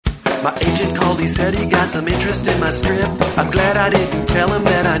My agent called, he said he got some interest in my strip. I'm glad I didn't tell him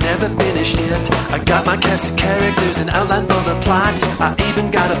that I never finished it. I got my cast of characters and outline for the plot. I even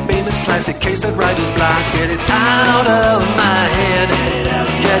got a famous classic case of writer's block. Get it out of my head.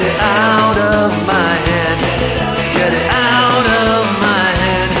 Get it out of my head. Get it out of my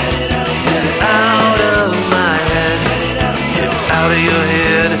head. Get it out of my head. Get it out of your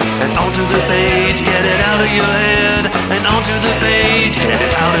head and onto the page. Get it out of your head and onto the page. Get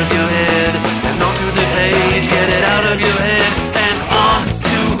it out of your head and onto the page. Get it out of your head and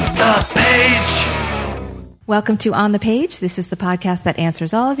onto the page. Welcome to On the Page. This is the podcast that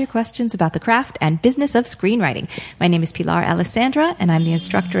answers all of your questions about the craft and business of screenwriting. My name is Pilar Alessandra, and I'm the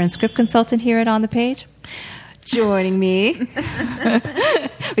instructor and script consultant here at On the Page. Joining me,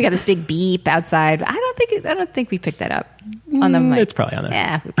 we got this big beep outside. I don't think we picked that up on the mic. It's probably on there.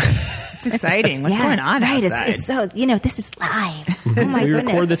 Yeah, it's exciting. What's going on outside? It's so this is live. Oh my we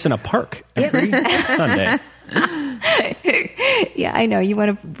goodness. record this in a park every Sunday. Yeah, I know. You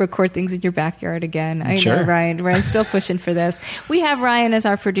want to record things in your backyard again. I Sure. know, Ryan. Ryan's still pushing for this. We have Ryan as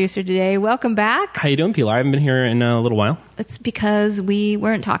our producer today. Welcome back. How you doing, Pilar? I haven't been here in a little while. It's because we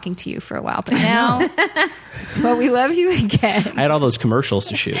weren't talking to you for a while, but now, well, we love you again. I had all those commercials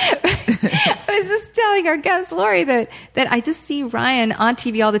to shoot. I was just telling our guest, Laurie, that I just see Ryan on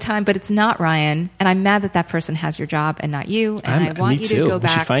TV all the time, but it's not Ryan. And I'm mad that person has your job and not you. And I want you to go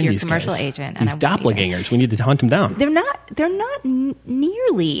back to your commercial agent. These doppelgangers. We need to hunt them down. They're not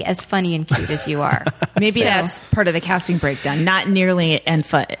nearly as funny and cute as you are. Maybe that's part of the casting breakdown. Not nearly and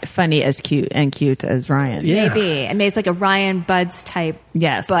funny as cute as Ryan. Yeah. Maybe. And maybe it's like a Ryan Buds type.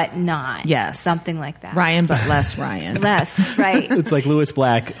 Yes. But not. Yes. Something like that. Ryan, but less Ryan. Less, right. It's like Louis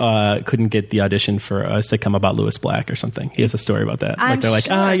Black couldn't get the audition for a sitcom about Louis Black or something. He has a story about that. They're like,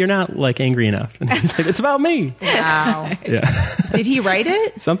 you're not like angry enough. And he's like, it's about me. Wow. Yeah. Did he write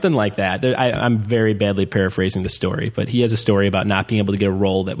it? Something like that. I'm very badly paraphrasing the story, but he has a story about not being able to get a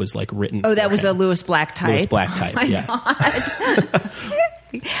role that was like written. Oh, that for was him. a Louis Black type. Louis Black type, yeah. God.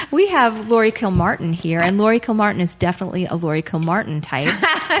 We have Laurie Kilmartin here, and Laurie Kilmartin is definitely a Laurie Kilmartin type.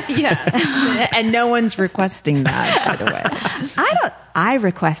 Yes. And no one's requesting that, by the way. I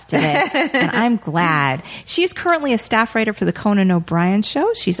requested it, and I'm glad. She is currently a staff writer for the Conan O'Brien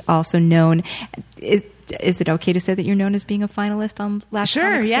show. She's also known... Is it okay to say that you're known as being a finalist on Last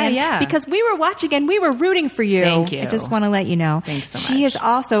Comic Stand? Yeah. Because we were watching and we were rooting for you. Thank you. I just want to let you know. Thanks so She much. is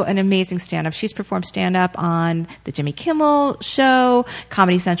also an amazing stand-up. She's performed stand-up on the Jimmy Kimmel Show,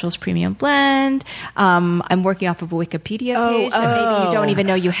 Comedy Central's Premium Blend. I'm working off of a Wikipedia page that maybe you don't even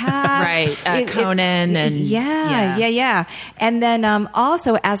know you have. Right. Conan and... Yeah. And then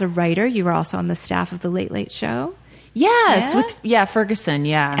also as a writer, you were also on the staff of The Late Late Show. Yes. Yeah? With Ferguson,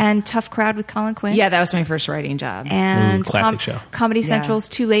 yeah. And Tough Crowd with Colin Quinn. Yeah, that was my first writing job. And classic show. Comedy Central's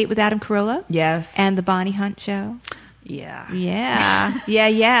Too Late with Adam Carolla. Yes. And The Bonnie Hunt Show. Yeah.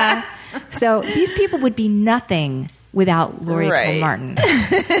 Yeah. So these people would be nothing without Laurie Kilmartin.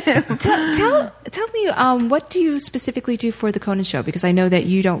 Tell me, what do you specifically do for the Conan show? Because I know that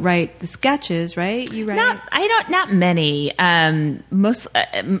you don't write the sketches, right? You write Not many. Most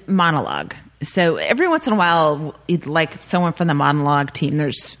monologue. So every once in a while, like someone from the monologue team,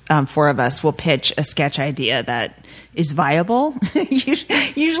 there's 4 of us, will pitch a sketch idea that is viable.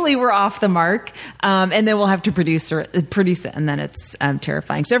 Usually we're off the mark, and then we'll have to produce it, and then it's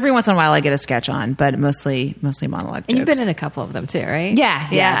terrifying. So every once in a while I get a sketch on, but mostly monologue jokes. And you've been in a couple of them too, right? Yeah,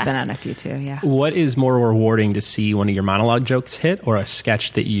 I've been on a few too, yeah. What is more rewarding to see one of your monologue jokes hit or a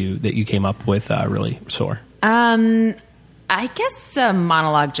sketch that you came up with really soar? I guess a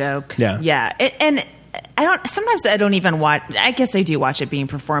monologue joke. Yeah. And sometimes I don't even watch. I guess I do watch it being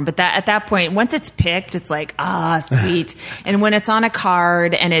performed, but at that point, once it's picked, it's like, sweet. And when it's on a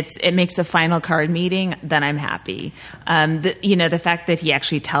card and it makes a final card meeting, then I'm happy. The fact that he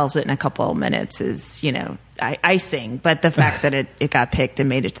actually tells it in a couple of minutes is, icing, but the fact that it got picked and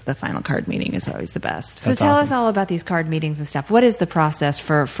made it to the final card meeting is always the best. So tell us all about these card meetings and stuff. What is the process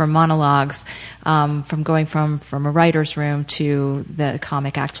for monologues from going from a writer's room to the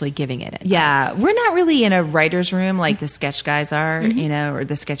comic actually giving it? Yeah, we're not really in a writer's room like the sketch guys are, or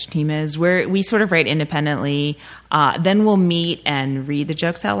the sketch team is. We sort of write independently. Then we'll meet and read the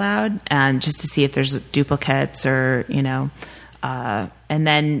jokes out loud, and just to see if there's duplicates or and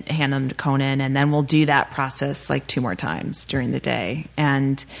then hand them to Conan, and then we'll do that process like 2 more times during the day.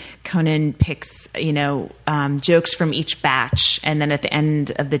 And Conan picks, jokes from each batch, and then at the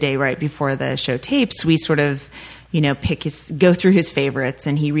end of the day, right before the show tapes, we sort of, go through his favorites,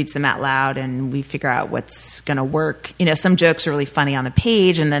 and he reads them out loud, and we figure out what's going to work. Some jokes are really funny on the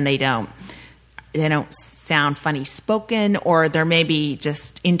page, and then they don't sound funny spoken, or they're maybe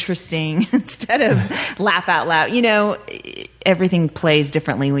just interesting instead of laugh out loud. You know, everything plays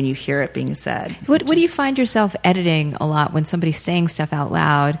differently when you hear it being said. What do you find yourself editing a lot when somebody's saying stuff out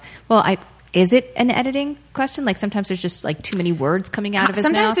loud? Well, is it an editing question? Like sometimes there's just like too many words coming out of his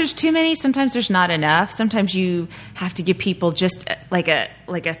mouth? Sometimes there's too many. Sometimes there's not enough. Sometimes you have to give people just like a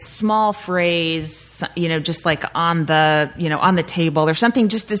small phrase, you know, just like on the table or something,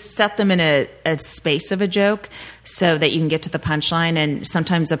 just to set them in a space of a joke so that you can get to the punchline. And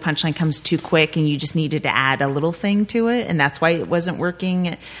sometimes the punchline comes too quick and you just needed to add a little thing to it, and that's why it wasn't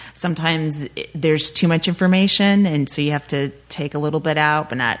working. Sometimes there's too much information, and so you have to take a little bit out,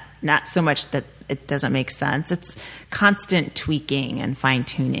 but not so much that it doesn't make sense. It's constant tweaking and fine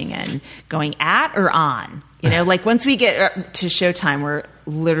tuning and going at or on. You know, like once we get to showtime, we're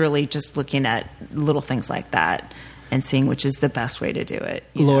literally just looking at little things like that and seeing which is the best way to do it.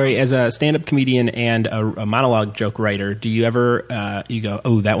 Laurie, as a stand-up comedian and a monologue joke writer, do you ever you go,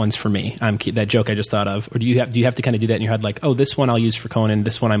 oh, that one's for me? That joke I just thought of, or do you have to kind of do that in your head, like, oh, this one I'll use for Conan,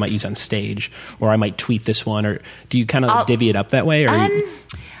 this one I might use on stage, or I might tweet this one, or do you kind of divvy it up that way? Or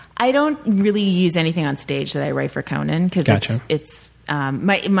I don't really use anything on stage that I write for Conan because it's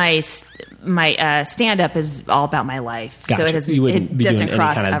my stand-up is all about my life, so it doesn't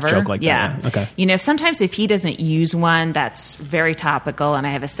cross any kind ever. Of joke like that. Yeah. Okay. You know, sometimes if he doesn't use one that's very topical, and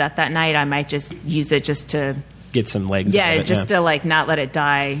I have a set that night, I might just use it just to get some legs. Yeah, out of it, to like not let it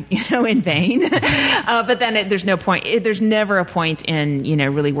die, you know, in vain. But then there's no point. There's never a point in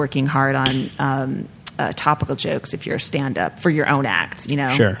really working hard on. Topical jokes if you're a stand-up for your own act,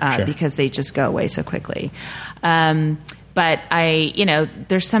 Sure. Because they just go away so quickly. But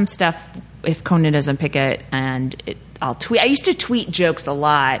there's some stuff if Conan doesn't pick it, and I'll tweet. I used to tweet jokes a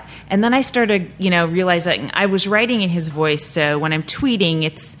lot, and then I started, realizing I was writing in his voice. So when I'm tweeting,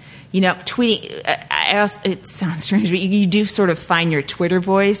 it's tweeting. It sounds strange, but you do sort of find your Twitter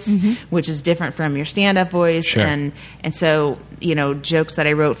voice, which is different from your stand-up voice, sure. and so jokes that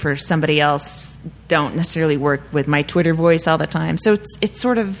I wrote for somebody else don't necessarily work with my Twitter voice all the time. So it's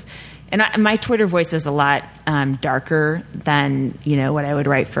sort of, and my Twitter voice is a lot darker than what I would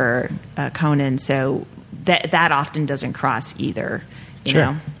write for Conan. So that often doesn't cross either. You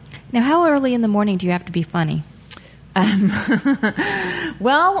know? Now, how early in the morning do you have to be funny?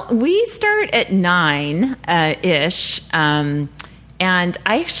 Well, we start at 9 ish, and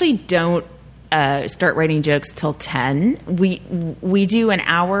I actually don't start writing jokes till 10. We do an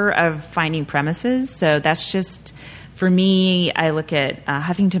hour of finding premises, so that's just for me. I look at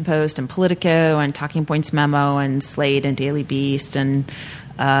Huffington Post and Politico and Talking Points Memo and Slate and Daily Beast and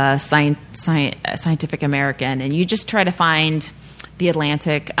Scientific American, and you just try to find the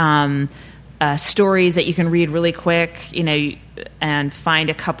Atlantic. Stories that you can read really quick, and find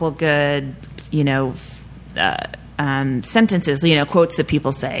a couple good, sentences, quotes that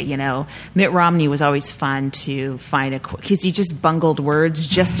people say. Mitt Romney was always fun to find a quote because he just bungled words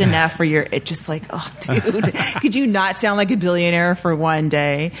just enough for it's just like, oh, dude, could you not sound like a billionaire for one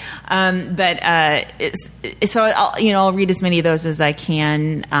day? So I'll read as many of those as I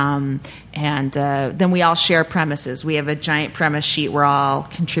can. And then we all share premises. We have a giant premise sheet we're all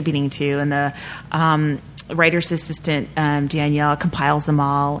contributing to, and the writer's assistant, Danielle, compiles them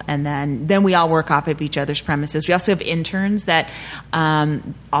all, and then we all work off of each other's premises. We also have interns that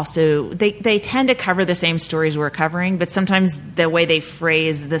also they tend to cover the same stories we're covering, but sometimes the way they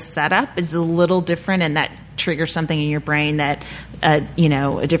phrase the setup is a little different, and that triggers something in your brain that a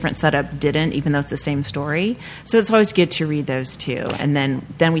different setup didn't, even though it's the same story. So it's always good to read those too, and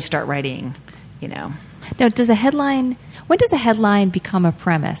then we start writing. Now, when does a headline become a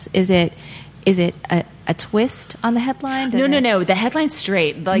premise? Is it a twist on the headline? No. The headline's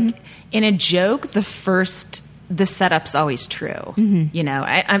straight. Like in a joke, the setup's always true.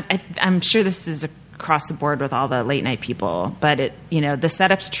 I'm sure this is across the board with all the late night people, but the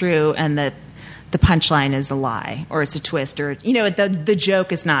setup's true and the punchline is a lie, or it's a twist, or the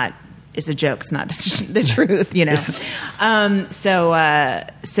joke is not. It's a joke. It's not the truth.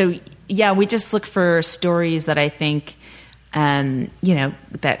 So we just look for stories that I think.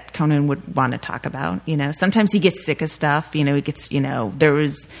 That Conan would want to talk about. Sometimes he gets sick of stuff. He gets. There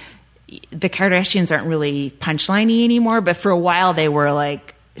was the Kardashians aren't really punchliney anymore, but for a while they were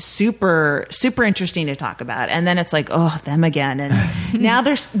like super super interesting to talk about. And then it's like, oh, them again. And now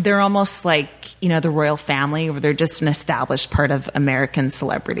they're almost like the royal family, where they're just an established part of American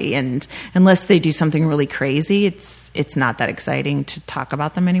celebrity. And unless they do something really crazy, it's not that exciting to talk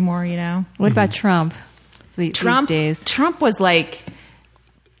about them anymore. What about Trump? These days. Trump was like,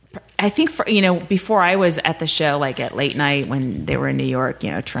 I think before I was at the show, like at late night when they were in New York,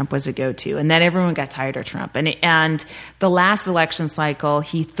 Trump was a go-to, and then everyone got tired of Trump. And the last election cycle,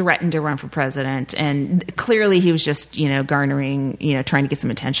 he threatened to run for president, and clearly he was just garnering, trying to get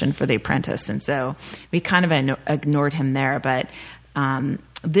some attention for The Apprentice, and so we kind of ignored him there, but.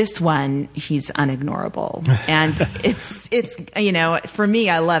 This one, he's unignorable. And it's for me,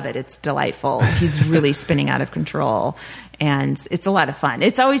 I love it. It's delightful. He's really spinning out of control. And it's a lot of fun.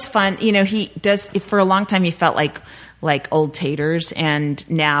 It's always fun. He does, for a long time, he felt like old taters. And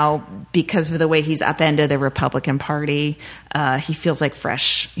now, because of the way he's upended the Republican Party, he feels like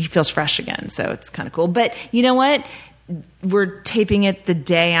fresh. He feels fresh again. So it's kind of cool. But you know what? We're taping it the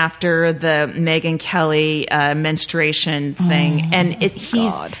day after the Megyn Kelly menstruation thing, and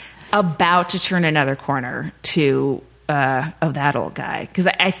he's about to turn another corner to that old guy, because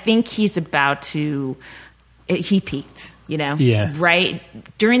I think he's about to. He peaked, Yeah. Right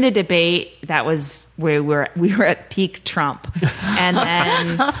during the debate. That was where we were at peak Trump, and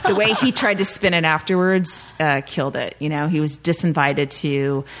then the way he tried to spin it afterwards killed it. He was disinvited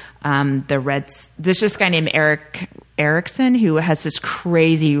to the Reds. There's this guy named Erickson, who has this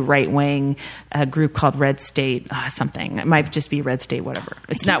crazy right-wing group called Red State something. It might just be Red State, whatever.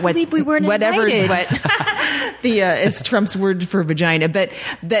 It's not whatever's what is Trump's word for vagina. But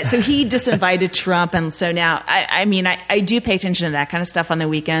so he disinvited Trump, and so now I do pay attention to that kind of stuff on the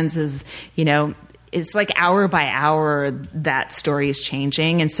weekends. It's like hour by hour that story is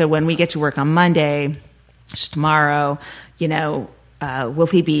changing, and so when we get to work on Monday, tomorrow, will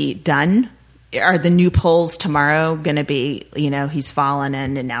he be done? Are the new polls tomorrow going to be, he's fallen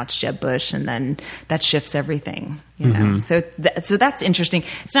and now it's Jeb Bush, and then that shifts everything, So that's interesting.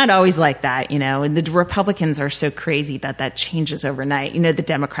 It's not always like that, and the Republicans are so crazy that changes overnight. The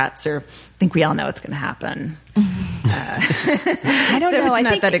Democrats I think we all know it's going to happen. I don't know. It's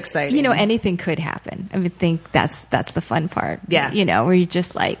not that exciting. Anything could happen. I would think that's the fun part. Yeah. Where you're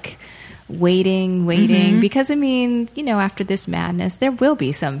just like, waiting, because after this madness, there will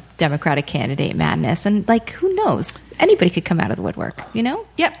be some Democratic candidate madness, and who knows? Anybody could come out of the woodwork,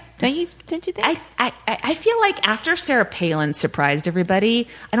 Yep. Don't you think? I feel like after Sarah Palin surprised everybody,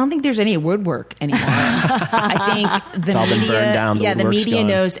 I don't think there's any woodwork anymore. I think the media, burned down, the media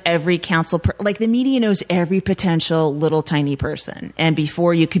knows every the media knows every potential little tiny person. And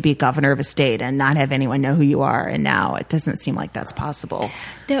before, you could be governor of a state and not have anyone know who you are. And now it doesn't seem like that's possible.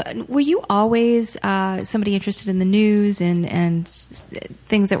 Now, were you always somebody interested in the news and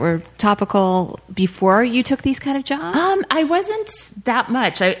things that were topical before you took these kind of jobs? I wasn't that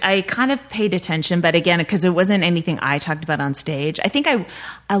much. I kind of paid attention, but again, because it wasn't anything I talked about on stage. I think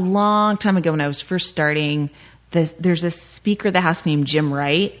a long time ago when I was first starting, there's a Speaker of the House named Jim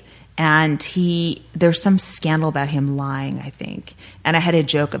Wright, and there's some scandal about him lying, I think. And I had a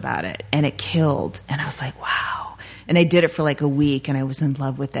joke about it, and it killed. And I was like, wow. And I did it for like a week, and I was in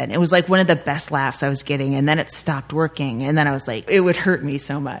love with it. And it was like one of the best laughs I was getting, and then it stopped working. And then I was like, it would hurt me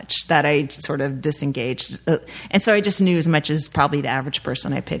so much that I sort of disengaged. And so I just knew as much as probably the average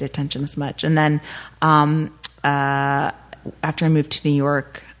person. I paid attention as much. And then after I moved to New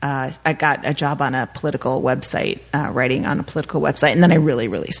York, I got a job on a political website, writing on a political website. And then I really,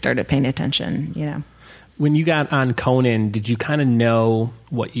 really started paying attention, When you got on Conan, did you kind of know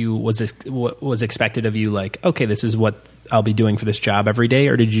what was expected of you? Like, okay, this is what I'll be doing for this job every day,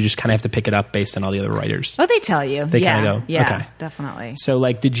 or did you just kind of have to pick it up based on all the other writers? Oh, they tell you. They kind of go, yeah, okay, definitely. So,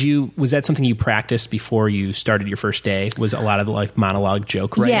 was that something you practiced before you started your first day? Was a lot of monologue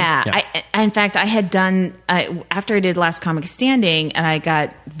joke writing? Yeah. In fact, I had done after I did Last Comic Standing, and I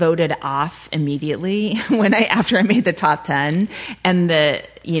got voted off immediately after I made the top 10, and the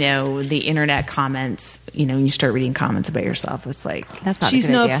internet comments, when you start reading comments about yourself, it's like, that's not she's a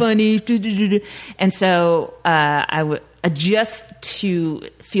good not idea. funny. And so just to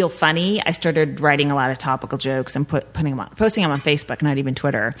feel funny, I started writing a lot of topical jokes and posting them on Facebook, not even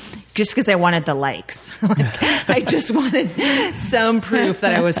Twitter, just because I wanted the likes. I just wanted some proof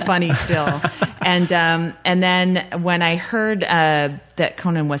that I was funny still. And then when I heard that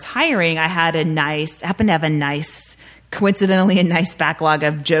Conan was hiring, I happened to have coincidentally a nice backlog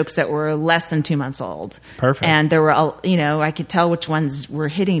of jokes that were less than 2 months old. Perfect. And there were, I could tell which ones were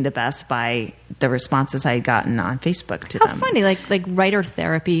hitting the best by the responses I had gotten on Facebook to them. How funny. Like writer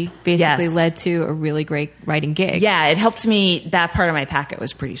therapy basically led to a really great writing gig. Yeah, it helped me. That part of my packet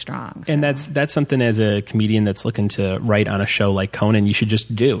was pretty strong. So. And that's something as a comedian that's looking to write on a show like Conan, you should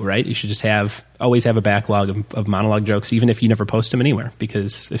just do, right? You should just always have a backlog of monologue jokes, even if you never post them anywhere.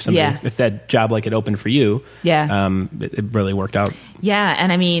 Because if that job like it opened for you, it really worked out. Yeah,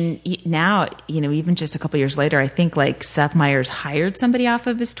 and I mean, now, even just a couple years later, I think like Seth Meyers hired somebody off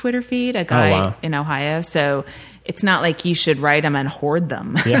of his Twitter feed, a guy in Ohio. So it's not like you should write them and hoard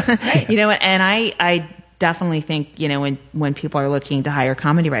them. Yeah. And I definitely think, when people are looking to hire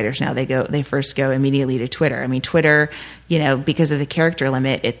comedy writers now, they first go immediately to Twitter. I mean, Twitter, because of the character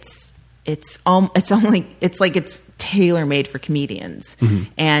limit, it's tailor made for comedians. Mm-hmm.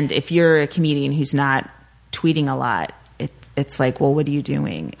 And if you're a comedian who's not tweeting a lot, it's like, well, what are you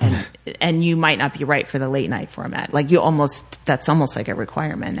doing? And you might not be right for the late night format. Like that's almost like a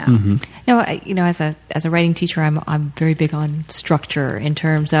requirement now. Mm-hmm. No, as a writing teacher, I'm very big on structure in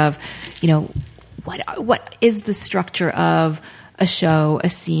terms of, what is the structure of a show, a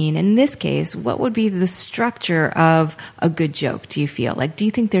scene? In this case, what would be the structure of a good joke, do you feel? Like, do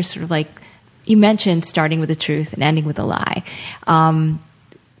you think there's sort of like, you mentioned starting with the truth and ending with a lie.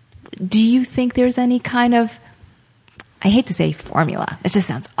 Do you think there's any kind of, I hate to say formula, it just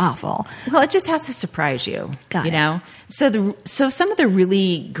sounds awful. Well, it just has to surprise you, Got it. So some of the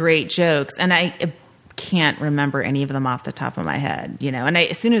really great jokes, and I can't remember any of them off the top of my head, and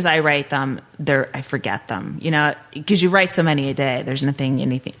as soon as I write them, I forget them, because you write so many a day, there's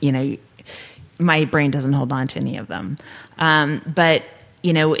anything, my brain doesn't hold on to any of them. But,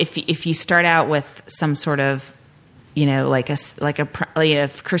 if you start out with some sort of,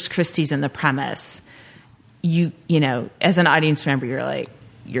 if Chris Christie's in the premise, you as an audience member, you're like,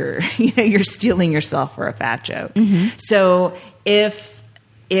 you're stealing yourself for a fat joke. Mm-hmm. So if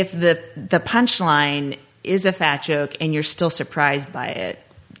the punchline is a fat joke and you're still surprised by it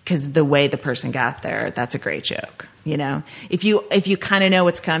because the way the person got there, that's a great joke. If you kind of know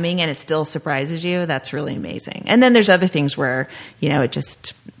what's coming and it still surprises you, that's really amazing. And then there's other things where, it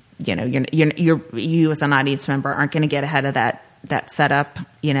just, you as an audience member aren't going to get ahead of that setup,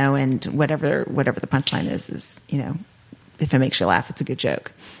 and whatever the punchline is, if it makes you laugh, it's a good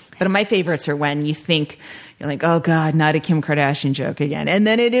joke. But my favorites are when you think, you're like, oh God, not a Kim Kardashian joke again. And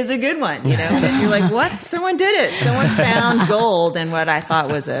then it is a good one, and you're like, what? Someone did it. Someone found gold in what I thought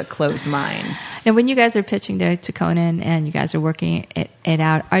was a closed mine. Now, when you guys are pitching to Conan and you guys are working it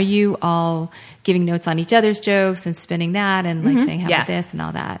out, are you all giving notes on each other's jokes and spinning that and like saying, how about this and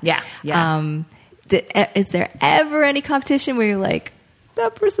all that? Yeah. Yeah. Is there ever any competition where you're like,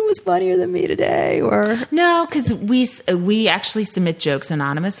 that person was funnier than me today? Or no, because we actually submit jokes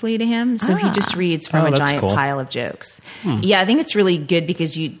annonymously to him, so he just reads from a giant pile of jokes. Yeah, I think it's really good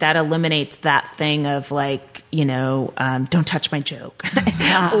because that eliminates that thing of like, don't touch my joke,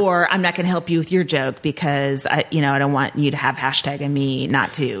 or I'm not going to help you with your joke because I don't want you to have hashtag and me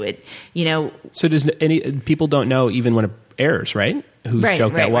not to it. So does people don't know even when it airs, right? Whose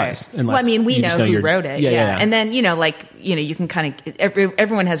joke that was. Right. Well, I mean, we know who wrote it. Yeah. And then, you can kind of,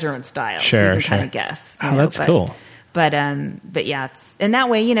 everyone has their own style. Sure, so you can kind of guess. That's cool. But yeah, and that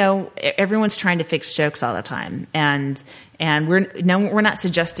way, everyone's trying to fix jokes all the time. And we're not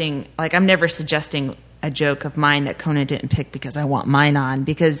suggesting, like, I'm never suggesting a joke of mine that Conan didn't pick because I want mine on,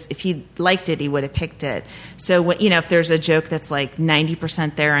 because if he liked it, he would have picked it. So, if there's a joke that's like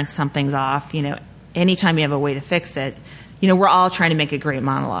 90% there and something's off, anytime you have a way to fix it, we're all trying to make a great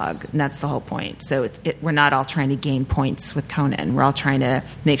monologue, and that's the whole point. So we're not all trying to gain points with Conan. We're all trying to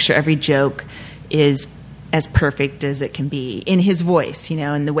make sure every joke is as perfect as it can be in his voice,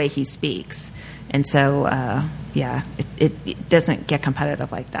 in the way he speaks. And so, it doesn't get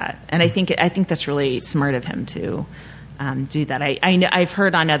competitive like that. And I think that's really smart of him to do that. I know, I've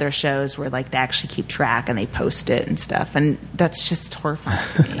heard on other shows where like they actually keep track and they post it and stuff, and that's just horrifying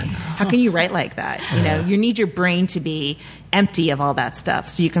to me. How can you write like that? You need your brain to be empty of all that stuff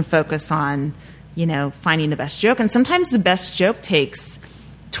so you can focus on, finding the best joke. And sometimes the best joke takes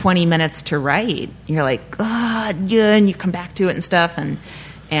 20 minutes to write. You're like, God, yeah, and you come back to it and stuff.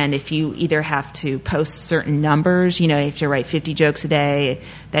 And if you either have to post certain numbers, you have to write 50 jokes a day,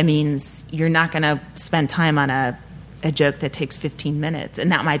 that means you're not going to spend time on a joke that takes 15 minutes,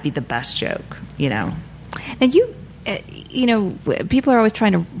 and that might be the best joke, And people are always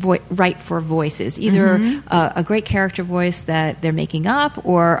trying to write for voices, either a great character voice that they're making up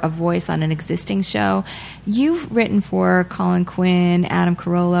or a voice on an existing show. You've written for Colin Quinn, Adam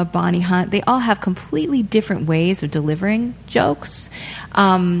Carolla, Bonnie Hunt. They all have completely different ways of delivering jokes,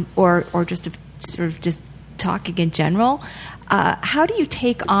 or just sort of just talking in general. How do you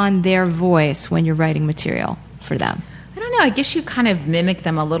take on their voice when you're writing material for them? I don't know. I guess you kind of mimic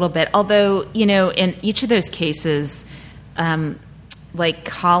them a little bit. Although, in each of those cases, like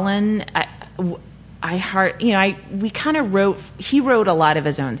Colin, he wrote a lot of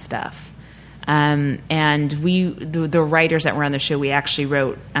his own stuff. And the writers that were on the show, we actually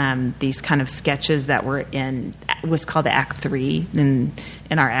wrote these kind of sketches that were was called the Act 3 in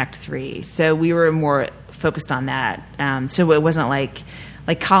our Act 3. So we were more focused on that. So it wasn't like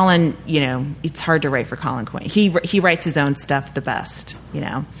Colin, it's hard to write for Colin Quinn. He writes his own stuff the best,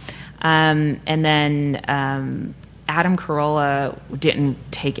 and then Adam Carolla didn't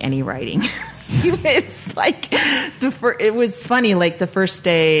take any writing. It was funny. Like the first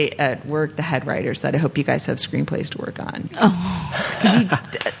day at work, the head writer said, "I hope you guys have screenplays to work on."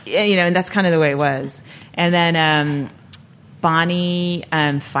 And that's kind of the way it was. And then Bonnie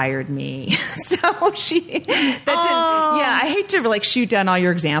fired me, so I hate to shoot down all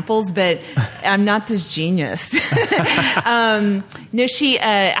your examples, but I'm not this genius. That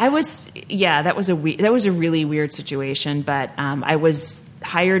was a really weird situation, but I was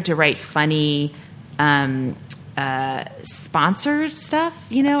hired to write funny sponsor stuff.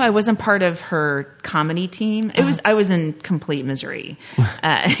 I wasn't part of her comedy team. I was in complete misery.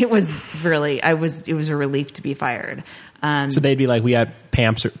 It was a relief to be to so they'd be like, we got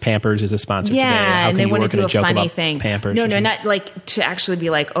Pampers as a sponsor today. Yeah, and they want to do a funny thing. Pampers? No, not like to actually be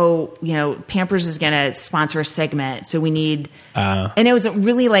like, Pampers is going to sponsor a segment, so we need. And it was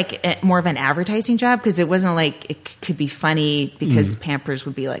really more of an advertising job because it wasn't like it could be funny because Pampers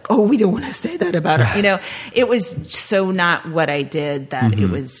would be like, oh, we don't want to say that about her. It was so not what I did that it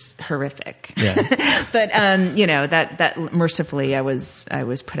was horrific. Yeah. But that mercifully I was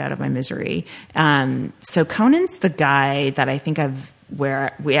put out of my misery. So Conan's the guy that I think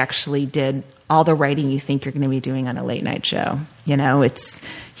where we actually did all the writing you think you're going to be doing on a late night show.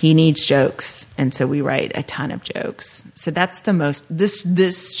 He needs jokes, and so we write a ton of jokes. So that's the most.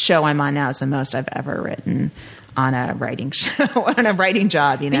 This show I'm on now is the most I've ever written on a writing show, on a writing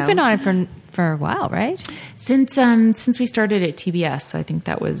job. You've been on it for a while, right? Since we started at TBS, so I think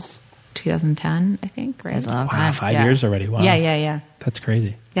that was 2010. I think, right? That's a long time. Wow, 5 years already. Wow. Yeah. That's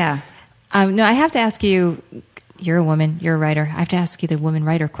crazy. Yeah. No, I have to ask you. You're a woman. You're a writer. I have to ask you the woman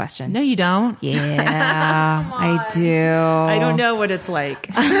writer question. No, you don't. Yeah, I do. I don't know what it's like.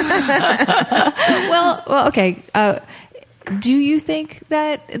 well, okay. Do you think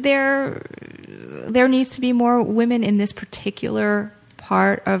that there needs to be more women in this particular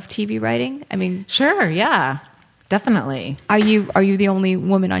part of TV writing? I mean, sure. Yeah. Definitely. Are you the only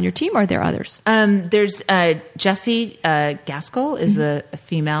woman on your team, or are there others? There's Jessie Gaskell is a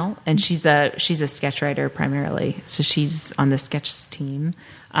female, and she's a sketch writer primarily. So she's on the sketch team.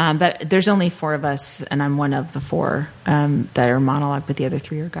 But there's only 4 of us, and I'm one of the 4 that are monologue, but the other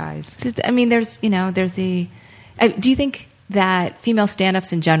 3 are guys. I mean, there's the. Do you think that female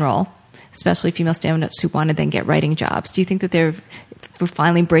stand-ups in general, especially female stand-ups who want to then get writing jobs, do you think that we're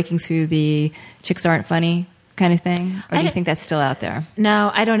finally breaking through the chicks aren't funny kind of thing, or do you think that's still out there?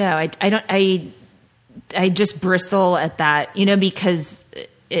 No, I don't know. I just bristle at that, because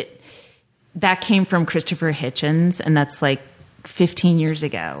that came from Christopher Hitchens, and that's like 15 years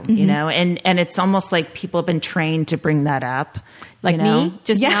ago, and it's almost like people have been trained to bring that up, like me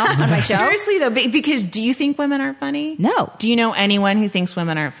just now on my show. Seriously though, because do you think women aren't funny? No. Do you know anyone who thinks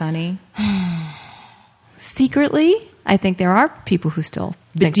women aren't funny? Secretly, I think there are people who still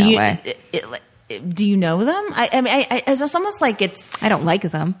think that way. Do you know them? I mean, it's almost like it's. I don't like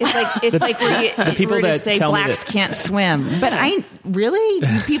them. It's like where the people where that to say tell blacks can't swim, but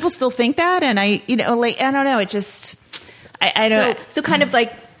people still think that, and I don't know. It just I don't. So kind of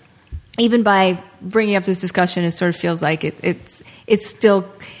like even by bringing up this discussion, it sort of feels like it's still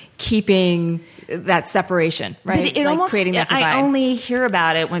keeping that separation, right? But it almost creating that divide. I only hear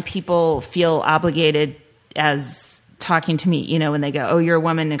about it when people feel obligated as talking to me, when they go, "Oh, you're a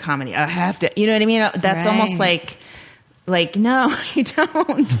woman in comedy. I have to," you know what I mean? That's right. almost like no, you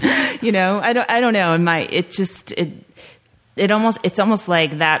don't. I don't know. It's almost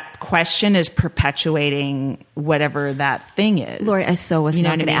like that question is perpetuating whatever that thing is. Laurie, I was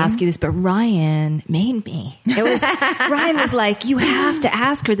not going to ask you this, but Ryan made me. Ryan was like, "You have to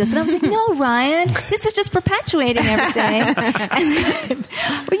ask her this," and I was like, "No, Ryan, this is just perpetuating everything." And then,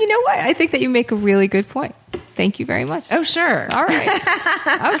 well, you know what? I think that you make a really good point. Thank you very much. Oh, sure. All right.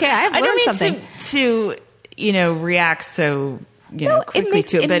 Okay, I've learned something. To react so quickly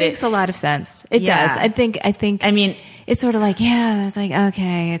to it, but it makes a lot of sense. It does. I think. I mean, it's sort of like, it's like,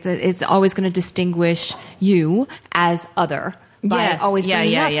 okay, it's always going to distinguish you as other by always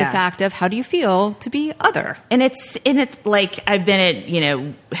bringing up the fact of how do you feel to be other. And it's like I've been at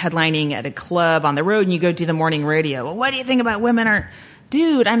headlining at a club on the road, and you go do the morning radio. Well, what do you think about women aren't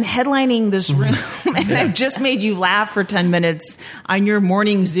dude, I'm headlining this room and I've just made you laugh for 10 minutes on your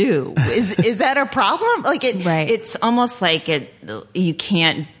morning zoo. Is that a problem? Like it's almost like you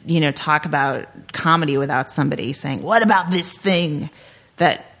can't, talk about comedy without somebody saying, what about this thing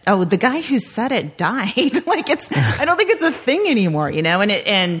that, oh, the guy who said it died. I don't think it's a thing anymore,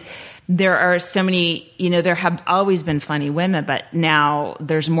 and there are so many, there have always been funny women, but now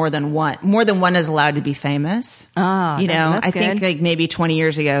there's more than one. More than one is allowed to be famous. Oh, that's I think like maybe 20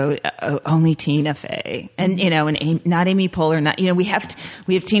 years ago, only Tina Fey, and and not Amy Poehler. Not we have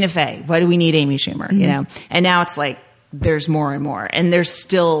Tina Fey. Why do we need Amy Schumer? And now it's like there's more and more, and there's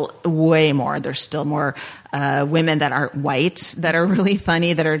still way more. There's still more women that aren't white that are really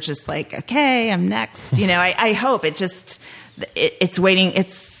funny, that are just like, okay, I'm next. I hope it's waiting.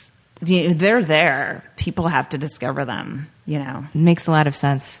 They're there. People have to discover them. Makes a lot of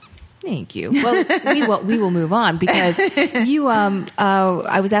sense. Thank you. Well, we will move on, because you.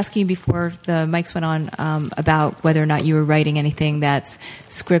 I was asking you before the mics went on about whether or not you were writing anything that's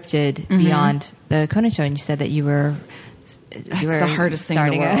scripted beyond the Conan show, and you said that you were. That's the hardest thing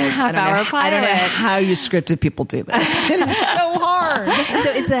in the world. I don't know how you scripted people do this. It's so hard. So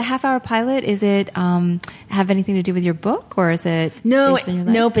is the half-hour pilot, is it have anything to do with your book, or is it based on your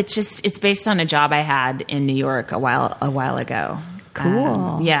life? Nope. It's based on a job I had in New York a while ago.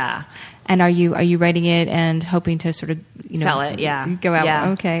 Cool. Yeah. And are you writing it and hoping to sort of sell it? Yeah. Go out.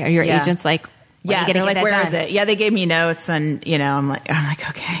 Yeah. Okay. Are your agents like? Yeah, they're like, where is it? Yeah, they gave me notes, and I'm like,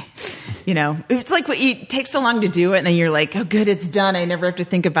 okay, it's like it takes so long to do it, and then you're like, oh, good, it's done. I never have to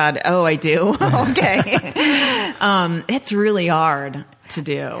think about it. Oh, I do. Okay, it's really hard to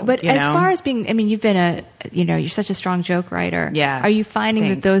do. But as far as being, you've been you're such a strong joke writer. Yeah. Are you finding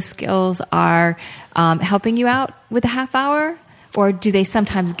that those skills are helping you out with a half hour, or do they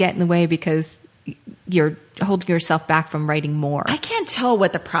sometimes get in the way because you're holding yourself back from writing more? I can't tell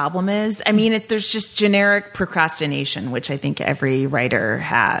what the problem is. There's just generic procrastination, which I think every writer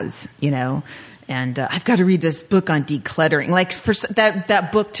has, And I've got to read this book on decluttering. Like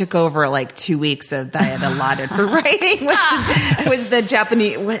that book took over like 2 weeks that I had allotted for writing. Was the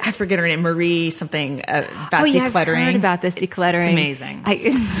Japanese? I forget her name, Marie something about decluttering. I've heard about this decluttering. It's amazing.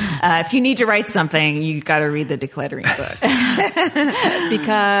 If you need to write something, you got to read the decluttering book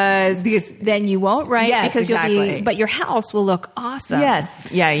because then you won't write. Yes, because exactly. But your house will look awesome. Yes.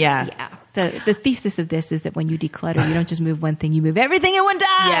 Yeah. The thesis of this is that when you declutter, you don't just move one thing, you move everything at one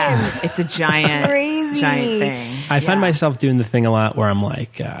time. Yeah, it's a giant thing. I find myself doing the thing a lot where I'm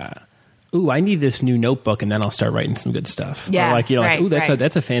like, ooh, I need this new notebook, and then I'll start writing some good stuff. Yeah, ooh,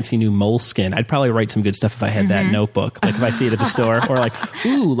 that's a fancy new moleskin. I'd probably write some good stuff if I had that notebook. Like if I see it at the store, or like,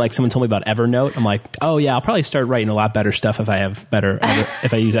 ooh, like someone told me about Evernote. I'm like, oh yeah, I'll probably start writing a lot better stuff if I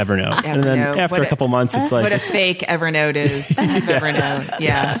use Evernote. And then after a couple months, it's like what a fake Evernote is. Evernote,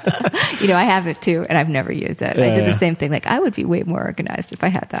 yeah. I have it too, and I've never used it. I did the same thing. Like I would be way more organized if I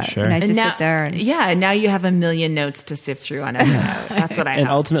had that. Sure. And I just now, sit there. And, now you have a million notes to sift through on Evernote. That's what I have. And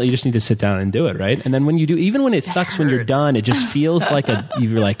ultimately, you just need to sit down and do it, right? And then when you do, even when it sucks when you're done, it just feels like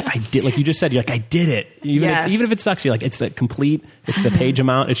you're like, I did, like you just said, you're like, I did it. Even if it sucks, you're like, it's the page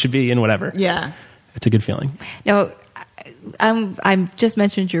amount it should be in, whatever. Yeah. It's a good feeling. Now, I just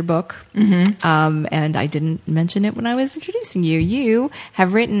mentioned your book, and I didn't mention it when I was introducing you. You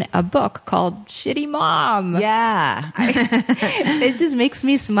have written a book called Shitty Mom. Yeah. It just makes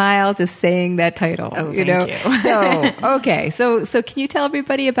me smile just saying that title. Oh, thank you. So can you tell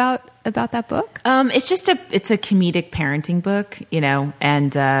everybody about that book? It's a comedic parenting book,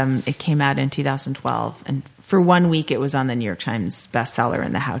 and it came out in 2012, and for 1 week, it was on the New York Times bestseller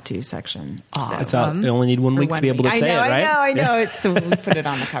in the how-to section. Awesome. You only need 1 week to be able to say it, right? I know. So we put it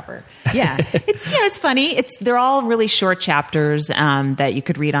on the cover. Yeah, it's funny. They're all really short chapters that you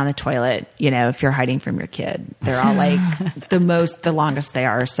could read on the toilet. If you're hiding from your kid, they're all like the longest they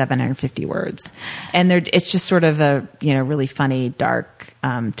are 750 words, and it's just sort of a really funny, dark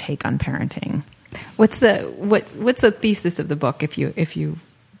take on parenting. What's the thesis of the book? If you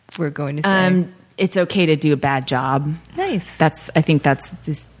were going to say. It's okay to do a bad job. Nice. I think that's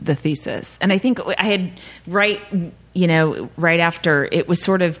the thesis. And I think I had right after, it was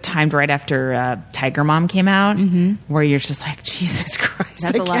sort of timed right after Tiger Mom came out, where you're just like, Jesus Christ,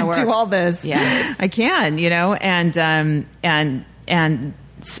 that's I can't do all this. Yeah. I can, and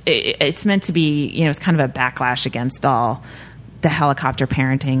it's meant to be, it's kind of a backlash against all the helicopter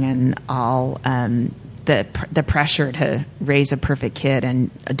parenting and all, the pressure to raise a perfect kid and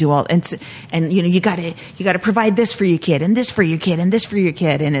do all and you got to provide this for your kid and this for your kid and this for your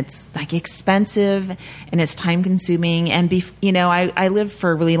kid, and it's like expensive and it's time consuming, and I lived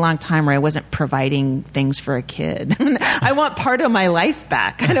for a really long time where I wasn't providing things for a kid. I want part of my life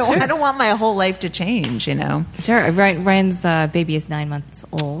back. I don't want my whole life to change. Sure. Ryan's baby is 9 months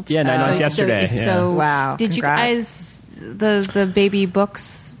old. Yeah, 9 months yesterday. So wow! Did Congrats. you guys the baby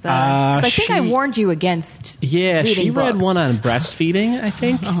books? 'Cause I think I warned you against. Yeah, reading she read books. one on breastfeeding, I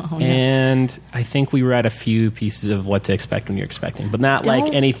think, and I think we read a few pieces of what to expect when you're expecting, but not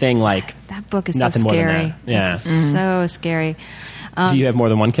like anything like that book is nothing so more than scary. that. Yeah, It's so scary. Do you have more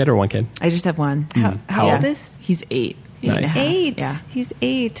than one kid or one kid? I just have one. How old is? He's 8. He's Nice. 8. Yeah. He's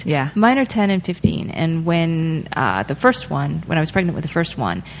 8. Yeah. Mine are 10 and 15. And when the first one, when I was pregnant with the first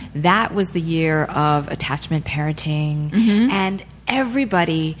one, that was the year of attachment parenting. And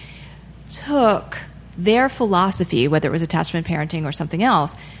everybody took their philosophy, whether it was attachment parenting or something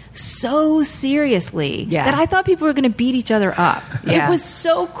else, so seriously that I thought people were going to beat each other up. Yeah. It was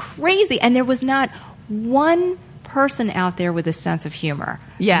so crazy. And there was not one person out there with a sense of humor.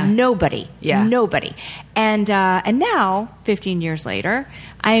 Yeah. Nobody. Yeah. Nobody. And now, 15 years later,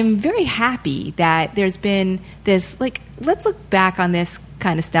 I'm very happy that there's been this, like, let's look back on this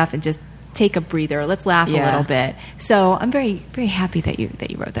kind of stuff and just take a breather. Let's laugh a little bit. So I'm very, very happy that you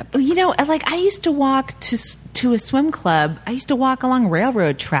wrote that book. Like I used to walk to a swim club. I used to walk along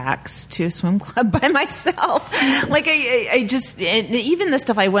railroad tracks to a swim club by myself. Like I just, even the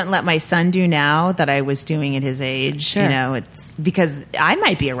stuff I wouldn't let my son do now that I was doing at his age, Sure. it's because I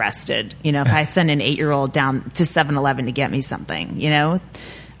might be arrested, if I send an 8-year-old down to 7-Eleven to get me something,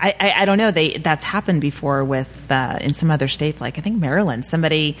 I don't know. That's happened before with in some other states, like I think Maryland.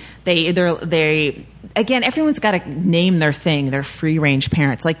 Somebody they again, everyone's got to name their thing. They're free range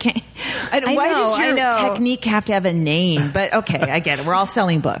parents. Like, why does your technique have to have a name? But okay, I get it. We're all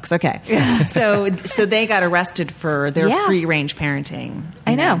selling books. Okay, so they got arrested for their free range parenting.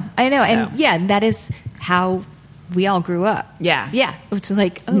 I know, So. and that is how we all grew up. Yeah. It's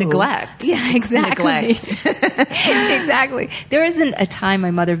like neglect. Yeah, exactly. Neglect. Exactly. There isn't a time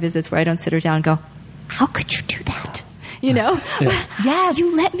my mother visits where I don't sit her down and go, "How could you do that?" Yes.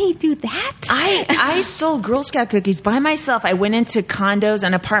 You let me do that? I sold Girl Scout cookies by myself. I went into condos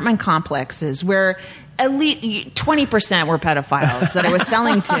and apartment complexes where at least 20% were pedophiles that I was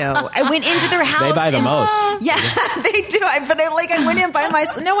selling to. I went into their house. They buy the most. Yeah, they do. I went in by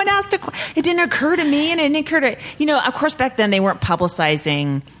myself. No one asked it didn't occur to me, and it didn't occur to, of course, back then they weren't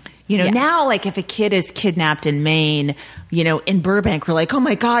publicizing. Now, like if a kid is kidnapped in Maine, in Burbank, we're like, oh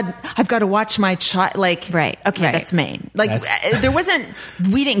my God, I've got to watch my child. Like, right. Okay, that's Maine. Like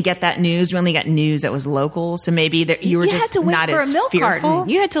we didn't get that news. We only got news that was local. So maybe you were just had to wait not for as a milk fearful. carton.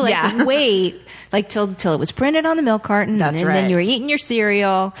 You had to wait till it was printed on the milk carton. That's and right. then you were eating your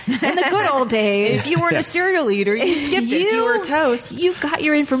cereal in the good old days. If you weren't a cereal eater, you skipped it. If you were toast. You got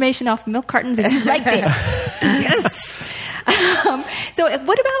your information off milk cartons and you liked it. Yes. So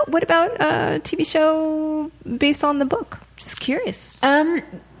what about a TV show based on the book? Just curious.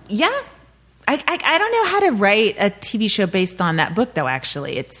 Yeah. I don't know how to write a TV show based on that book, though.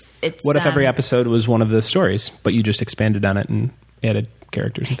 Actually, it's. What if every episode was one of the stories, but you just expanded on it and added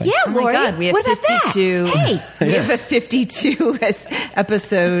characters and things? Yeah, Oh my Laurie, God, we have what about 52. that? Hey, we have a 52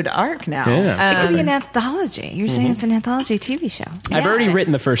 episode arc now. Yeah. it could be an anthology. You're saying it's an anthology TV show. I've already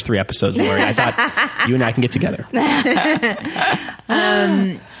written the first 3 episodes, Laurie. I thought you and I can get together.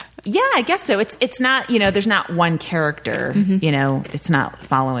 Yeah, I guess so. It's not, there's not one character, it's not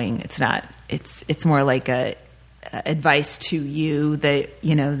following. It's more like a advice to you, the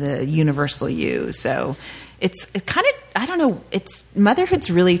universal you. So it's kind of, I don't know, motherhood's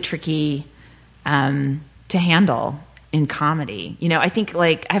really tricky to handle in comedy. I think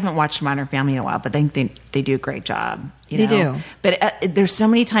I haven't watched Modern Family in a while, but I think they do a great job. They do. But there's so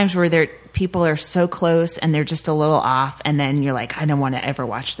many times where people are so close and they're just a little off, and then you're like, I don't want to ever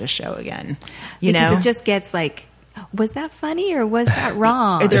watch this show again. Because it just gets like, was that funny or was that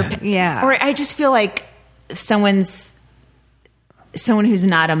wrong? Or I just feel like someone who's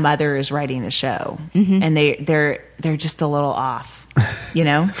not a mother is writing the show, and they're just a little off.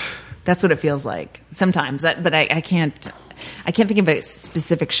 That's what it feels like sometimes. But I can't think of a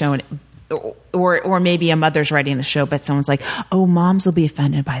specific show. Or maybe a mother's writing the show, but someone's like, "Oh, moms will be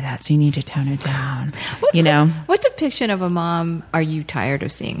offended by that, so you need to tone it down." What depiction of a mom are you tired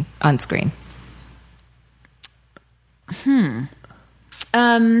of seeing on screen? The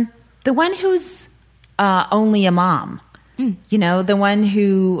one who's only a mom. The one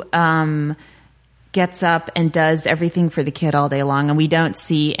who gets up and does everything for the kid all day long, and we don't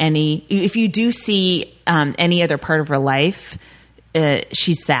see any. If you do see any other part of her life,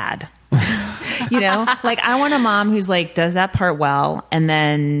 she's sad. Like I want a mom who's like does that part well, and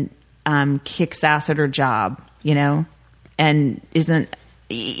then kicks ass at her job, and isn't.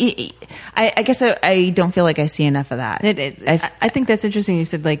 I guess I don't feel like I see enough of that. I think that's interesting. You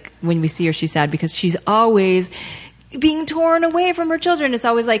said like when we see her, she's sad because she's always being torn away from her children. It's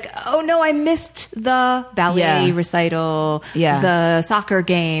always like, oh no, I missed the ballet recital, the soccer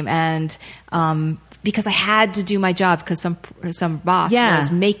game, and because I had to do my job because some boss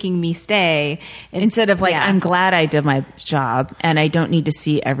was making me stay. Instead of like, I'm glad I did my job and I don't need to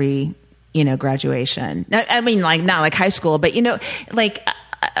see every graduation. I mean, like not like high school, but like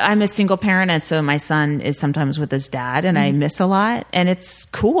I'm a single parent, and so my son is sometimes with his dad, and I miss a lot, and it's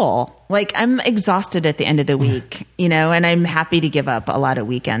cool. Like I'm exhausted at the end of the week, and I'm happy to give up a lot of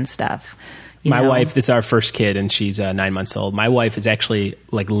weekend stuff. My wife, this is our first kid, and she's 9 months old. My wife is actually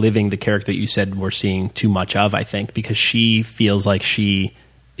like living the character that you said we're seeing too much of, I think, because she feels like she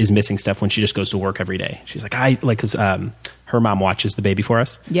is missing stuff when she just goes to work every day. She's like, because her mom watches the baby for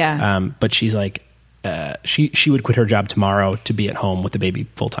us. Yeah. But she's like, she would quit her job tomorrow to be at home with the baby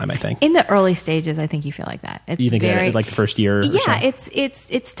full time, I think. In the early stages, I think you feel like that. You think that, like the first year? Yeah,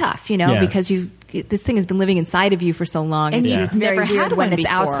 it's tough, because this thing has been living inside of you for so long, and it's very never weird had when one it's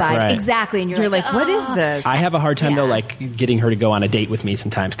before. outside. Right. Exactly, and you're like, what is this? I have a hard time though, like getting her to go on a date with me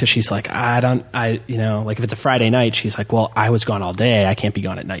sometimes because she's like, like if it's a Friday night, she's like, well, I was gone all day, I can't be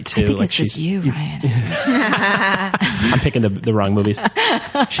gone at night too. I think like it's just you, Ryan. I'm picking the wrong movies.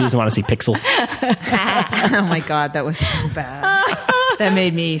 She doesn't want to see Pixels. Oh my God, that was so bad. That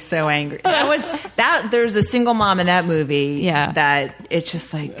made me so angry. There's a single mom in that movie. Yeah. That it's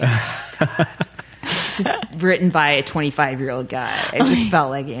just like, God. Just written by a 25-year-old guy. It just felt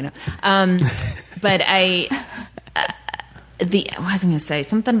like, but what was I going to say?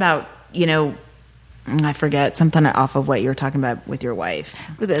 Something about, I forget, something off of what you were talking about with your wife.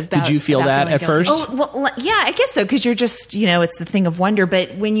 Did you feel that at first? Oh, well, yeah, I guess so. Cause you're just, it's the thing of wonder.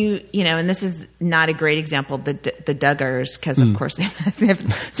 But when you, and this is not a great example, the Duggars, cause of course they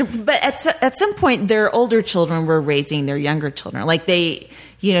have, but at some point their older children were raising their younger children. Like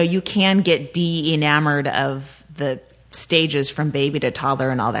you can get enamored of the stages from baby to toddler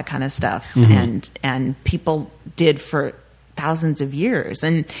and all that kind of stuff. And people did for thousands of years.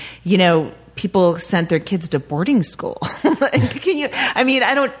 And, people sent their kids to boarding school. I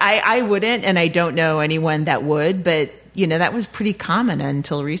wouldn't, and I don't know anyone that would, but that was pretty common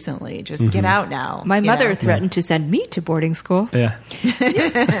until recently. Just get out now. My mother threatened to send me to boarding school. Yeah.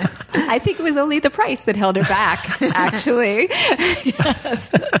 I think it was only the price that held her back, actually. Yes.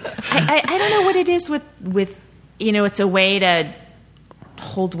 I don't know what it is with it's a way to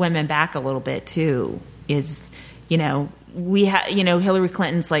hold women back a little bit too, is, we have, Hillary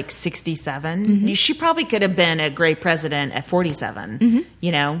Clinton's like 67. She probably could have been a great president at 47,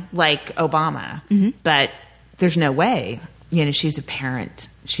 like Obama, but there's no way, she's a parent,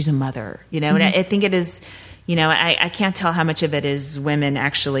 she's a mother, and I think it is, I can't tell how much of it is women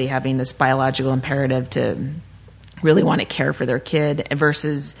actually having this biological imperative to really want to care for their kid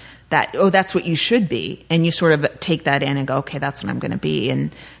versus that, that's what you should be. And you sort of take that in and go, okay, that's what I'm going to be.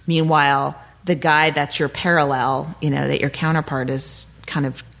 And meanwhile, the guy that's your parallel, that your counterpart is kind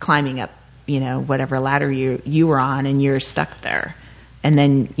of climbing up, whatever ladder you were on, and you're stuck there. And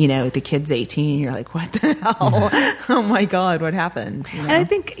then, the kid's 18, you're like, what the hell? Oh my God, what happened? And I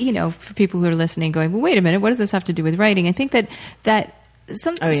think, for people who are listening going, well, wait a minute, what does this have to do with writing? I think that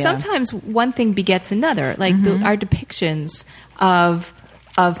sometimes one thing begets another. Like our depictions of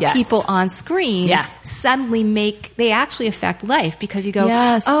people on screen suddenly they actually affect life, because you go,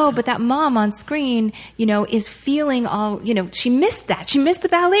 oh, but that mom on screen, is feeling all, she missed that. She missed the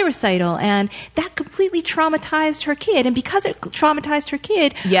ballet recital, and that completely traumatized her kid. And because it traumatized her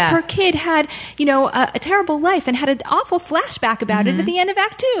kid had, a terrible life and had an awful flashback about it at the end of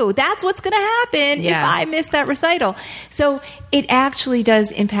Act 2. That's what's going to happen if I miss that recital. So it actually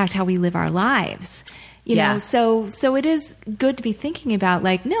does impact how we live our lives. So it is good to be thinking about,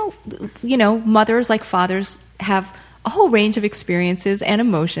 like, no, mothers like fathers have a whole range of experiences and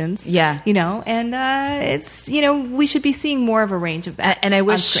emotions. Yeah. And it's, we should be seeing more of a range of that. And I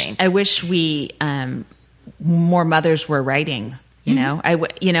wish we more mothers were writing You know,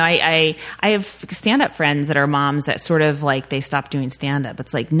 I have stand-up friends that are moms that sort of like they stop doing stand-up.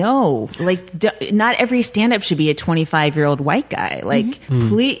 It's like, no, like not every stand-up should be a 25-year-old white guy. Like,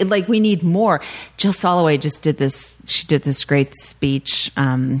 please, like we need more. Jill Soloway just did this. She did this great speech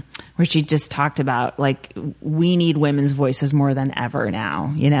where she just talked about like we need women's voices more than ever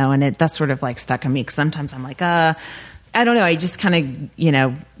now. You know, and that's sort of like stuck in me because sometimes I'm like, I don't know. I just kind of, you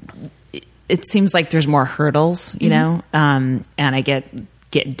know. It seems like there's more hurdles, you know, and I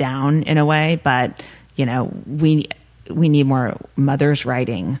get down in a way, but you know, we need more mothers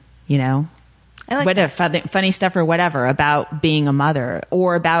writing, you know, I like funny stuff or whatever about being a mother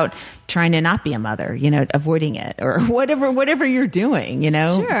or about trying to not be a mother, you know, avoiding it or whatever you're doing, you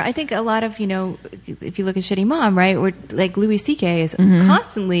know. Sure, I think a lot of, you know, if you look at Shitty Mom, right, or like Louis C.K. is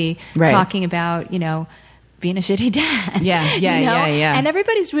constantly talking about, you know, being a shitty dad. Yeah. You know? And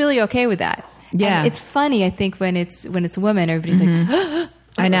everybody's really okay with that. Yeah. And it's funny, I think, when it's a woman, everybody's like,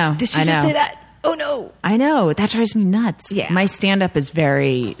 I know. Did she just say that? Oh no. I know. That drives me nuts. Yeah. My stand-up is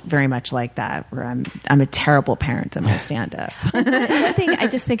very, very much like that, where I'm a terrible parent in my stand-up. One thing I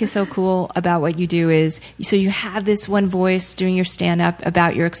just think is so cool about what you do is, so you have this one voice doing your stand-up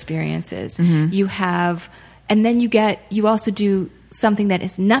about your experiences. You have, and then you also do something that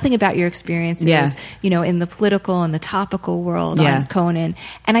is nothing about your experiences, you know, in the political and the topical world on Conan.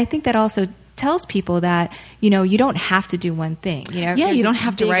 And I think that also tells people that, you know, you don't have to do one thing. You know, you don't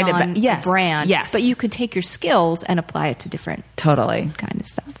have to write about a brand. Yes. But you could take your skills and apply it to different kind of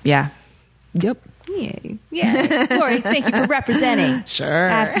stuff. Yeah. Yep. Yay. Yeah. Laurie, thank you for representing. Sure.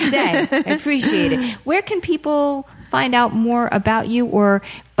 I have to say, I appreciate it. Where can people find out more about you or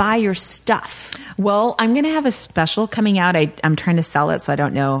buy your stuff? Well, I'm going to have a special coming out. I'm trying to sell it, so I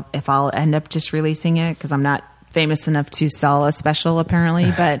don't know if I'll end up just releasing it because I'm not famous enough to sell a special apparently,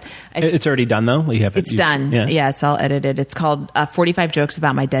 but it's already done though. You have it's done. Yeah, it's all edited. It's called 45 Jokes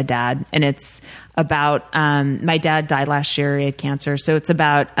About My Dead Dad, and it's about my dad died last year. He had cancer, so it's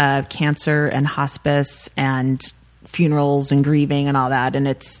about cancer and hospice and funerals and grieving and all that, and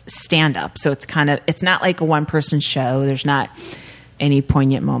it's stand up, so it's not like a one person show. There's not any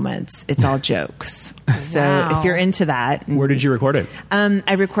poignant moments. It's all jokes. So if you're into that. Where did you record it?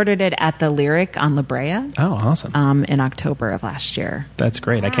 I recorded it at the Lyric on La Brea. Oh, awesome. In October of last year. That's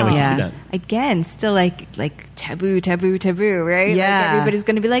great. I can't wait to see that. Again, still like taboo, right? Yeah. Like everybody's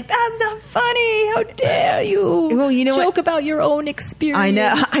going to be like, that's not funny. How dare you? Well, you know joke about your own experience.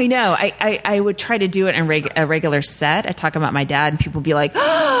 I know. I would try to do it in a regular set. I talk about my dad and people be like,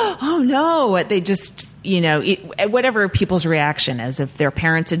 oh no. They just, you know, whatever people's reaction is, if their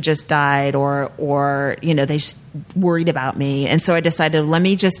parents had just died or you know, they just worried about me. And so I decided, let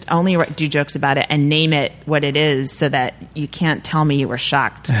me just only do jokes about it and name it what it is so that you can't tell me you were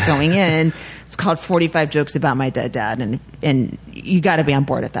shocked going in. It's called 45 Jokes About My Dead Dad. And you got to be on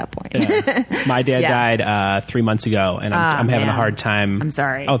board at that point. Yeah. My dad died 3 months ago, and I'm having a hard time. I'm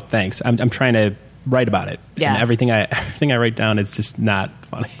sorry. Oh, thanks. I'm trying to write about it. Yeah. And everything I write down is just not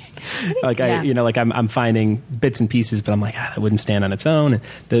funny. I'm finding bits and pieces, but I'm like, that wouldn't stand on its own.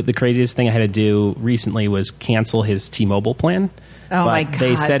 The craziest thing I had to do recently was cancel his T-Mobile plan. Oh my God!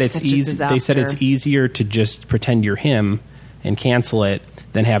 They said it's easy. They said it's easier to just pretend you're him and cancel it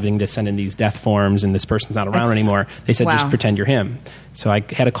than having to send in these death forms and this person's not around anymore. They said just pretend you're him. So I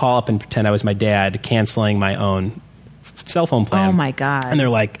had to call up and pretend I was my dad, canceling my own cell phone plan. Oh my God. And they're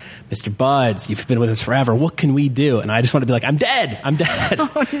like, Mr. Buds, you've been with us forever. What can we do? And I just want to be like, I'm dead.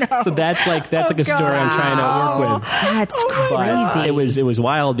 Oh no. So that's like a story I'm trying to work with. That's crazy. It was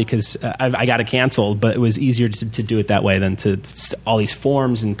wild because I got it canceled, but it was easier to do it that way than to all these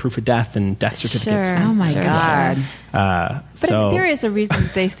forms and proof of death and death certificates. Sure. Oh my God. But there is a reason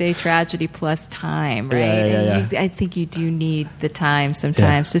they say tragedy plus time, right? Yeah. I think you do need the time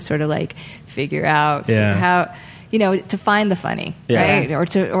sometimes to sort of like figure out how, you know, to find the funny, right? Or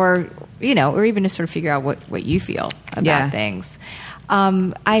even to sort of figure out what you feel about things.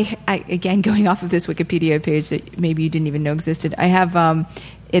 I again, going off of this Wikipedia page that maybe you didn't even know existed, I have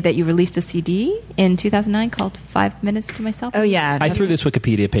that you released a CD in 2009 called 5 Minutes to Myself. Oh yeah, I threw this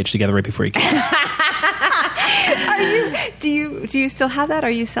Wikipedia page together right before you came. Do you still have that?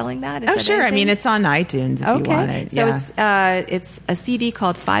 Are you selling that? Sure. Anything? I mean, it's on iTunes if you want it. So it's a CD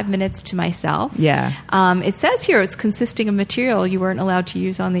called 5 Minutes to Myself. Yeah. It says here it's consisting of material you weren't allowed to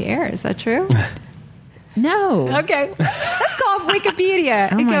use on the air. Is that true? No. Okay. Let's call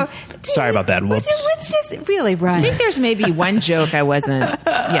Wikipedia. Sorry about that. Whoops. Let's just really run. I think there's maybe one joke I wasn't.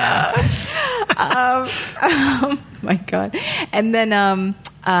 Yeah. Oh my God. And then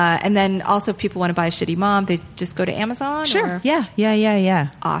And then also, if people want to buy Shitty Mom, they just go to Amazon? Sure. Or?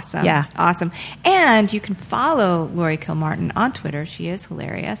 Yeah. Awesome. Yeah. Awesome. And you can follow Laurie Kilmartin on Twitter. She is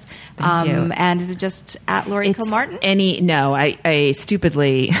hilarious. Thank you. And is it just at Laurie Kilmartin? No, I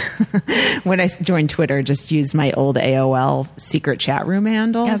stupidly, when I joined Twitter, just used my old AOL secret chat room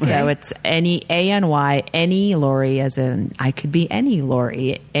handle. Okay. So it's ANY, any Laurie, as in I could be any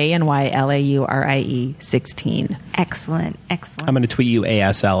Laurie, ANYLAURIE 16. Excellent. I'm going to tweet you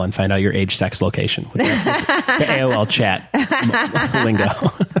ASL and find out your age, sex, location with the AOL chat lingo.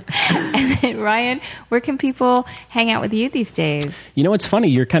 And then, Ryan, where can people hang out with you these days? You know, it's funny.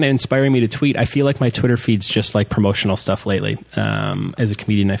 You're kind of inspiring me to tweet. I feel like my Twitter feed's just like promotional stuff lately. As a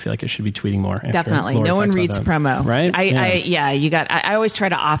comedian, I feel like I should be tweeting more. Definitely. No one reads promo. Right? I always try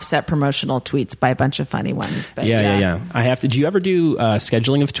to offset promotional tweets by a bunch of funny ones. But Yeah. I have to. Do you ever do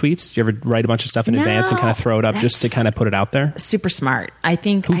scheduling of tweets? Do you ever write a bunch of stuff in advance and kind of throw it up just to kind of put it out there? Super smart. I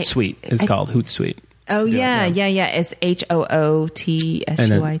think Hootsuite is called Hootsuite. Oh yeah. It's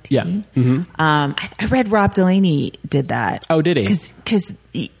HOOTSUIT. Yeah. Mm-hmm. I read Rob Delaney did that. Oh, did he? Because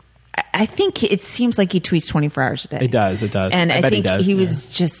I think it seems like he tweets 24 hours a day. It does. And I think he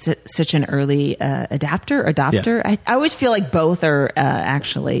was just such an early adopter. Yeah. I always feel like both are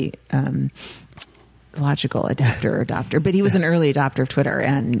actually logical adapter, but he was an early adopter of Twitter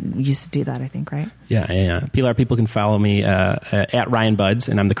and used to do that, I think, right? Yeah. Pilar, people can follow me at Ryan Buds,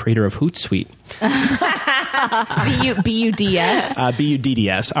 and I'm the creator of Hootsuite. BUDS?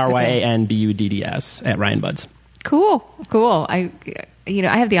 BUDDS, RYANBUDDS at Ryan Buds. Cool. I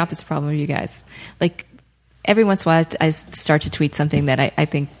have the opposite problem with you guys. Like, every once in a while, I start to tweet something that I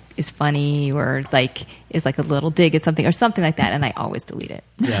think is funny or like is like a little dig at something or something like that, and I always delete it.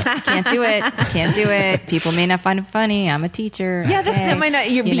 Yeah. Can't do it. People may not find it funny. I'm a teacher. Yeah, that might not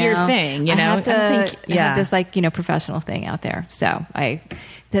be your thing. You know, I have to have this professional thing out there. So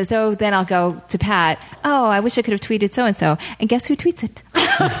then I'll go to Pat. Oh, I wish I could have tweeted so and so, and guess who tweets it?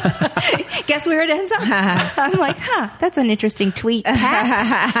 Guess where it ends up? I'm like, that's an interesting tweet,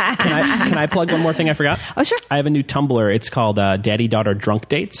 Pat. Can I plug one more thing I forgot? Oh, sure. I have a new Tumblr. It's called Daddy Daughter Drunk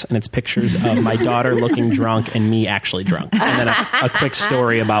Dates, and it's pictures of my daughter looking drunk and me actually drunk, and then a quick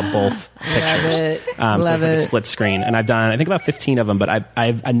story about both pictures. Love so it's like it. a split screen, and I've done I think about 15 of them, but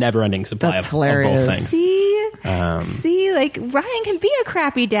I've a never-ending supply That's of hilarious. both things. See, like Ryan can be a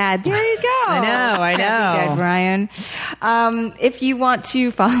crappy dad. There you go. I know. Crappy dad, Ryan. If you want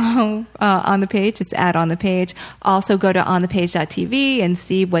to follow on the page, it's at On the Page. Also, go to onthepage.tv and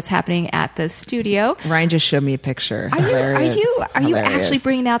see what's happening at the studio. Ryan just showed me a picture. Are you actually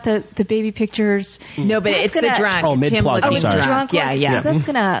bringing out the baby pictures? No, but it's the drunk. Oh, It's him mid-plug. looking I'm sorry. drunk. Yeah. That's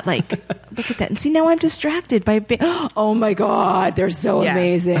gonna look at that and see. Now I'm distracted by. Oh my God, they're so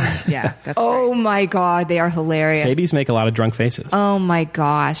amazing. Yeah. That's Oh my God, they are hilarious. Babies make a lot of drunk faces. Oh my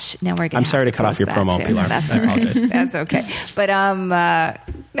gosh! Now we're. I'm sorry to cut off your promo, Pilar. I apologize. That's okay. But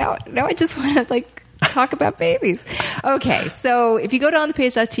now I just want to talk about babies. Okay, so if you go to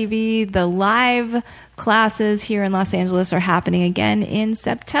onthepage.tv, the live classes here in Los Angeles are happening again in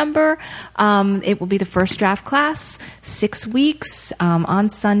September. It will be the first draft class, 6 weeks, on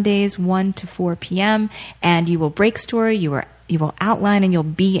Sundays, 1 to 4 p.m. And you will break story. You will outline, and you'll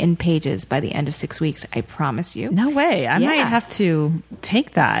be in pages by the end of 6 weeks. I promise you. No way. I might have to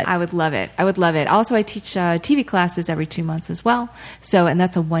take that. I would love it. Also, I teach TV classes every 2 months as well. And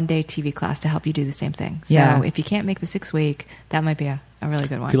that's a one-day TV class to help you do the same thing. So if you can't make the 6 week, that might be a really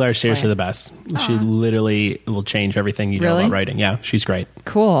good one. Pilar is seriously the best. She literally will change everything you know about writing. Yeah, she's great.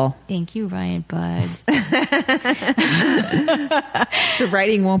 Cool. Thank you, Ryan Buds. So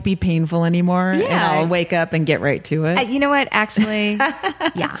writing won't be painful anymore, Yeah. and I'll wake up and get right to it. You know what? Actually,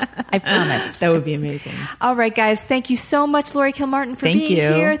 yeah, I promise. That would be amazing. All right, guys. Thank you so much, Laurie Kilmartin, for Thank being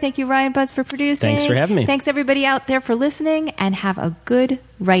you. here. Thank you, Ryan Buds, for producing. Thanks for having me. Thanks, everybody out there, for listening, and have a good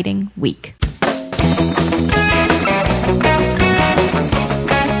writing week.